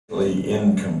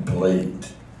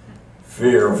incomplete,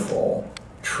 fearful.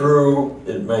 True,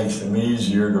 it makes them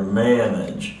easier to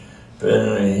manage, but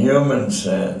in a human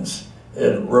sense,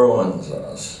 it ruins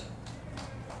us.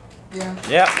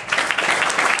 Yeah.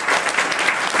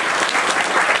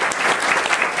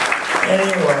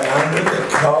 Anyway, under the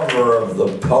cover of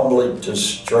the public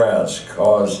distress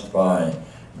caused by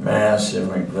mass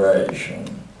immigration,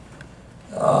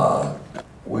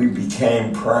 we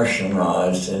became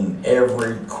Prussianized in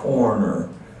every corner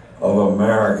of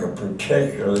America,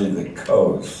 particularly the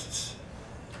coasts.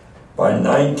 By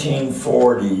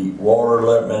 1940, Walter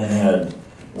Lippmann had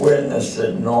witnessed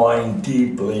it gnawing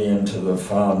deeply into the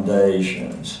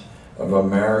foundations of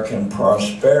American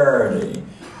prosperity,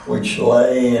 which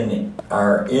lay in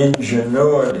our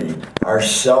ingenuity, our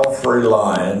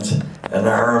self-reliance, and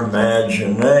our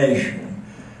imagination.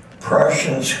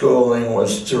 Prussian schooling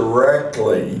was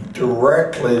directly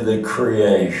the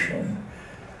creation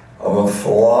of a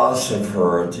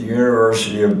philosopher at the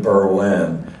University of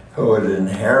Berlin who had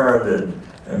inherited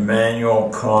Immanuel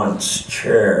Kant's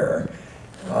chair.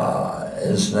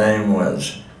 His name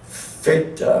was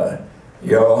Fichte,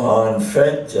 Johann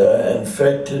Fichte, and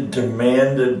Fichte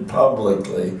demanded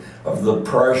publicly of the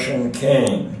Prussian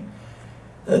king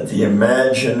that the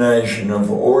imagination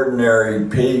of ordinary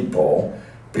people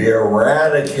be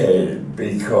eradicated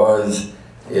because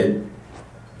it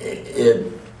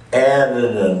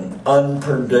added an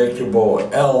unpredictable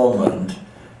element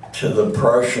to the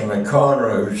Prussian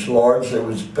economy, which largely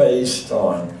was based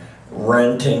on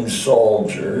renting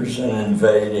soldiers and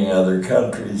invading other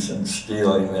countries and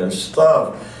stealing their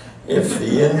stuff. If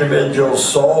the individual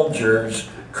soldiers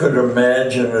could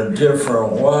imagine a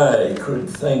different way, could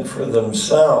think for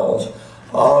themselves,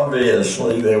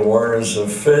 obviously they weren't as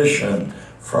efficient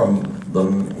from the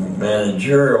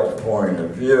managerial point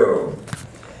of view.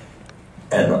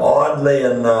 And oddly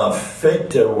enough,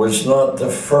 Fichte was not the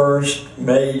first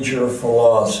major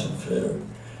philosopher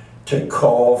to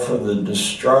call for the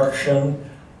destruction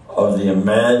of the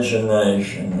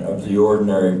imagination of the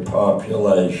ordinary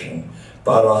population.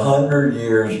 About 100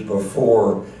 years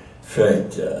before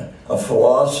Fichte, a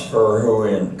philosopher who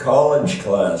in college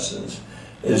classes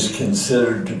is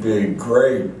considered to be a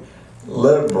great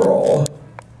liberal,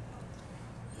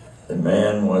 the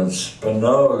man was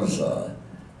Spinoza.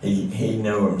 He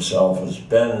knew himself as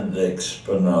Benedict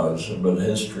Spinoza, but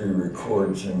history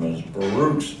records him as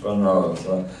Baruch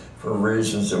Spinoza for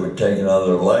reasons that would take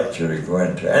another lecture to go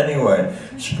into. Anyway,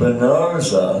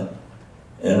 Spinoza,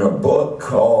 in a book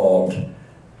called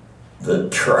The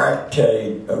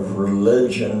Tractate of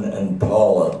Religion and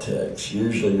Politics,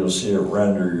 usually you'll see it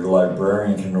rendered, your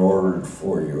librarian can order it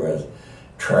for you as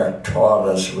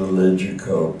Tractatus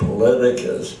Religico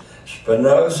Politicus.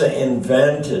 Spinoza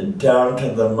invented, down to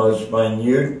the most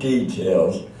minute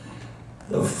details,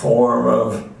 the form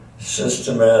of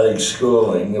systematic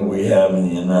schooling that we have in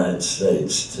the United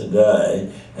States today,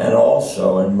 and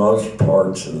also in most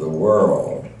parts of the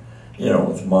world, you know,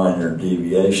 with minor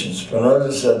deviations.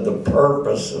 Spinoza said the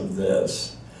purpose of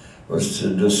this was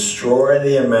to destroy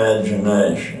the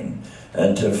imagination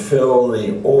and to fill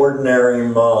the ordinary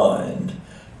mind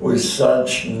with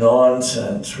such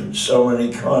nonsense, with so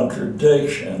many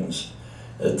contradictions,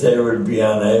 that they would be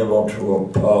unable to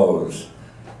oppose,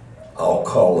 I'll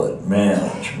call it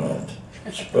management.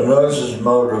 Spinoza's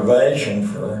motivation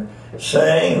for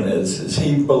saying this is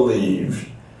he believed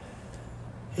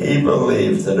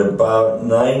that about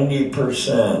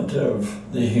 90%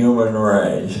 of the human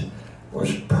race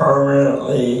was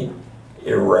permanently,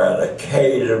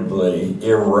 eradicatably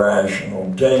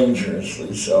irrational,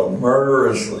 dangerously so,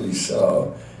 murderously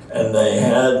so, and they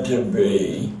had to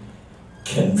be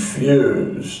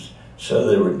confused so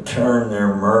they would turn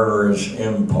their murderous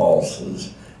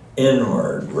impulses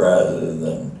inward rather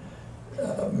than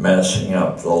messing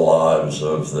up the lives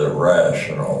of the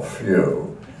rational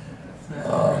few.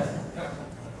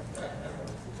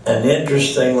 And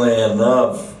interestingly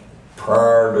enough,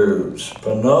 prior to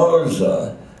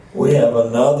Spinoza, we have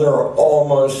another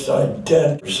almost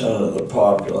 10% of the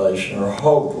population are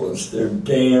hopeless. They're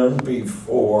damned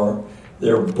before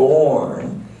they're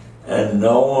born, and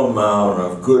no amount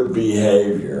of good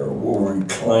behavior will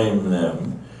reclaim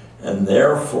them. And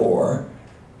therefore,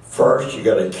 first you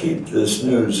got to keep this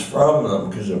news from them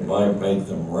because it might make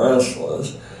them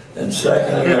restless. And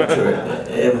second, you have to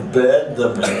embed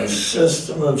them in a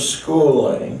system of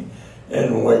schooling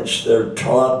in which they're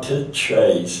taught to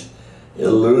chase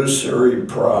illusory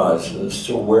prizes,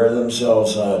 to wear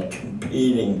themselves out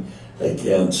competing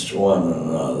against one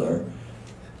another.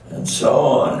 and so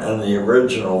on. And the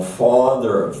original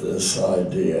father of this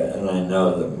idea, and I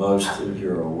know that most of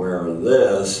you are aware of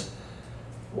this,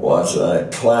 was a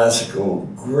classical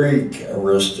Greek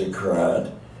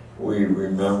aristocrat we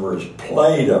remember as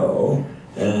Plato,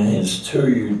 and in his two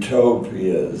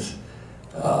utopias,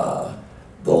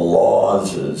 the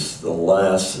Laws is the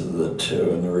last of the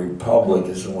two, and the Republic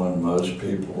is the one most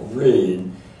people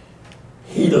read.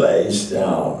 He lays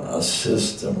down a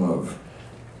system of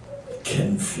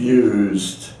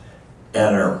confused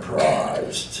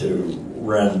enterprise to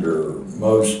render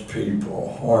most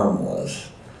people harmless.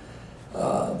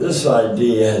 This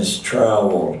idea has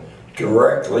traveled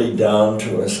directly down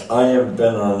to us. I have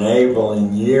been unable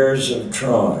in years of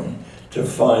trying to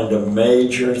find a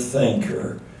major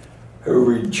thinker who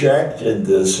rejected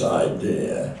this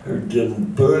idea, who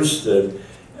didn't boost it,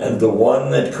 and the one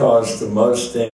that caused the most